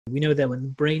We know that when the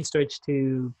brain starts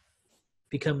to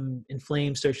become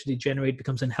inflamed, starts to degenerate,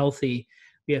 becomes unhealthy,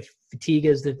 we have fatigue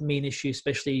as the main issue,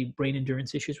 especially brain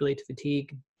endurance issues related to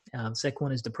fatigue. Second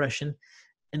one is depression.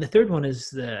 And the third one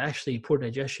is actually poor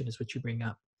digestion is what you bring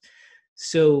up.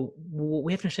 So what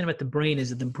we have to understand about the brain is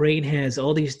that the brain has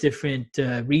all these different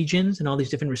regions and all these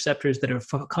different receptors that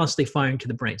are constantly firing to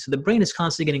the brain. So the brain is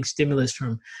constantly getting stimulus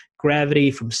from gravity,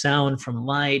 from sound, from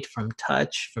light, from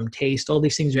touch, from taste. All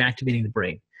these things are activating the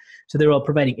brain. So they're all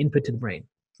providing input to the brain.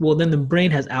 Well, then the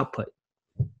brain has output.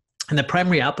 And the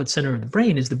primary output center of the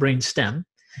brain is the brain stem.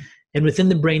 And within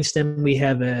the brain stem, we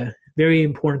have a very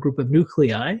important group of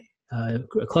nuclei, a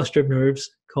cluster of nerves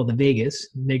called the vagus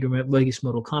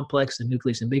modal complex, the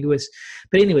nucleus ambiguous.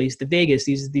 But anyways, the vagus,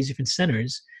 these different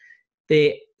centers,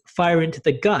 they fire into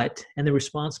the gut, and they're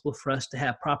responsible for us to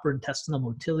have proper intestinal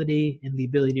motility and the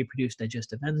ability to produce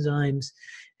digestive enzymes.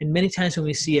 And many times when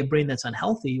we see a brain that's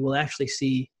unhealthy, we'll actually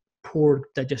see poor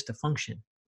digestive function.